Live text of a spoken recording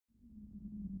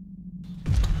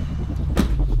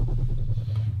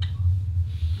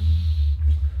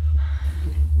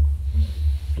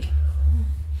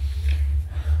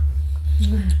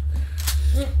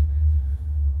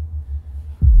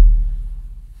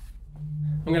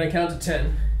I'm gonna count to 10,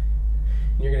 and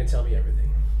you're gonna tell me everything.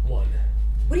 1.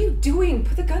 What are you doing?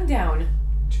 Put the gun down.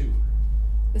 2.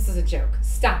 This is a joke.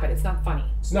 Stop it. It's not funny.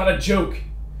 It's not a joke.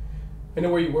 I know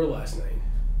where you were last night.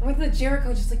 I went to the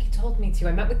Jericho just like you told me to.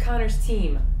 I met with Connor's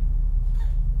team.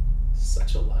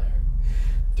 Such a liar.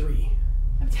 3.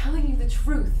 I'm telling you the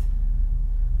truth.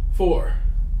 4.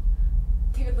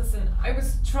 David, listen. I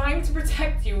was trying to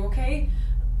protect you, okay?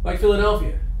 Like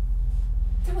Philadelphia.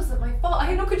 That wasn't my fault. I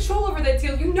had no control over that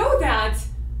deal. You know that.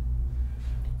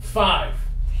 5.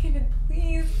 David,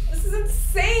 please. This is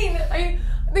insane.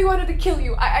 They wanted to kill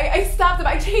you. I stopped them.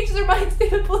 I changed their minds.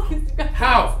 David, please. You gotta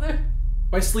How? answer.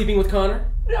 By sleeping with Connor?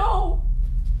 No.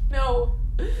 No.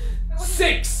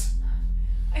 6.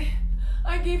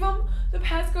 I gave them the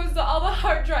passcodes to all the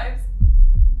hard drives.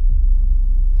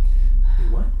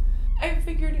 What? I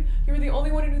figured you were the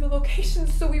only one who knew the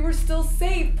locations, so we were still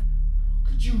safe. How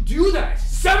could you do that?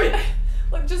 7.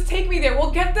 Look, just take me there.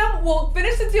 We'll get them. We'll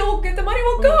finish the deal. We'll get the money.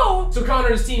 We'll go. So Connor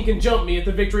and his team can jump me at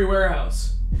the Victory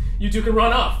Warehouse. You two can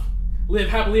run off. Live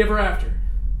happily ever after.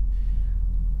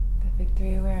 The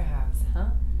Victory Warehouse, huh?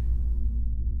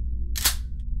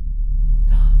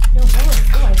 No bullets.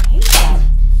 Oh, I hate that.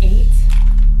 8.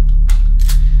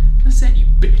 Lisette, you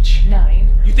bitch.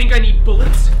 9. You think I need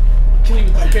bullets? I'll kill you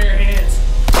with my bare hands.